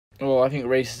Well, I think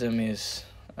racism is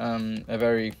a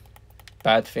very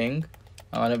bad thing.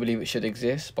 I don't believe it should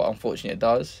exist, but unfortunately it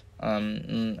does.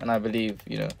 And I believe,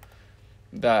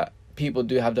 that people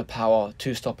do have the power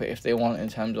to stop it if they want, in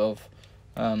terms of,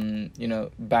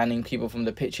 banning people from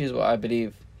the pitches. What I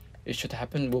believe it should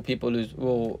happen. Will people lose?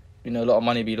 Will, a lot of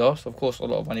money be lost? Of course, a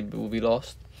lot of money will be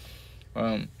lost.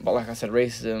 But like I said,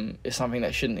 racism is something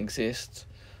that shouldn't exist.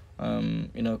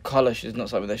 Color is not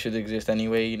something that should exist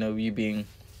anyway. You being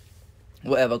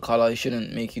whatever color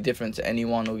shouldn't make you different to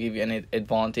anyone or give you any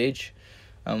advantage,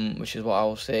 which is what I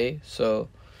will say. So,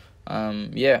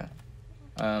 yeah,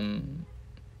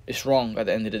 it's wrong at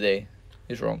the end of the day.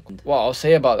 It's wrong. What I'll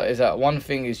say about that is that one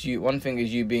thing is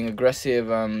you being aggressive.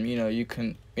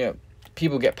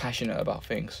 People get passionate about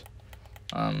things.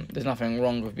 There's nothing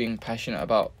wrong with being passionate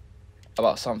about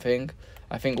something.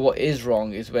 I think what is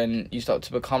wrong is when you start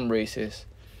to become racist.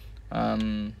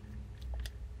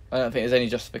 I don't think there's any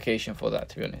justification for that,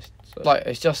 to be honest. So, like,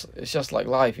 it's just like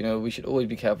life, we should always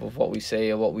be careful of what we say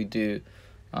or what we do.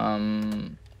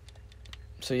 So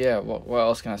yeah, what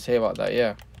else can I say about that?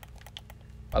 Yeah,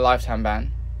 a lifetime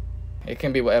ban. It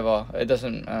can be whatever. It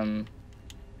doesn't.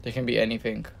 It can be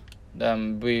anything.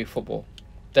 Be football,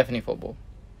 definitely football.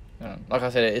 Like I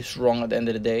said, it's wrong at the end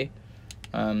of the day.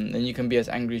 And you can be as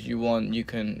angry as you want. You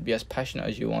can be as passionate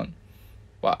as you want.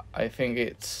 But I think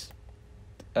it's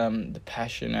the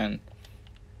passion and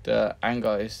the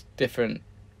anger is different.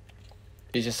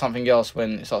 It's just something else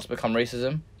when it starts to become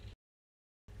racism.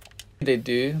 They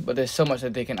do, but there's so much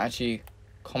that they can actually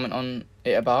comment on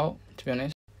it about, to be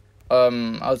honest.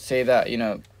 I would say that,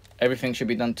 everything should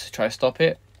be done to try to stop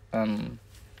it. But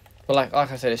like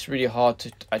I said, it's really hard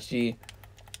to actually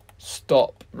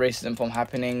stop racism from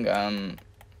happening, and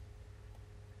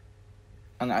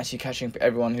actually catching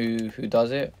everyone who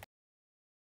does it.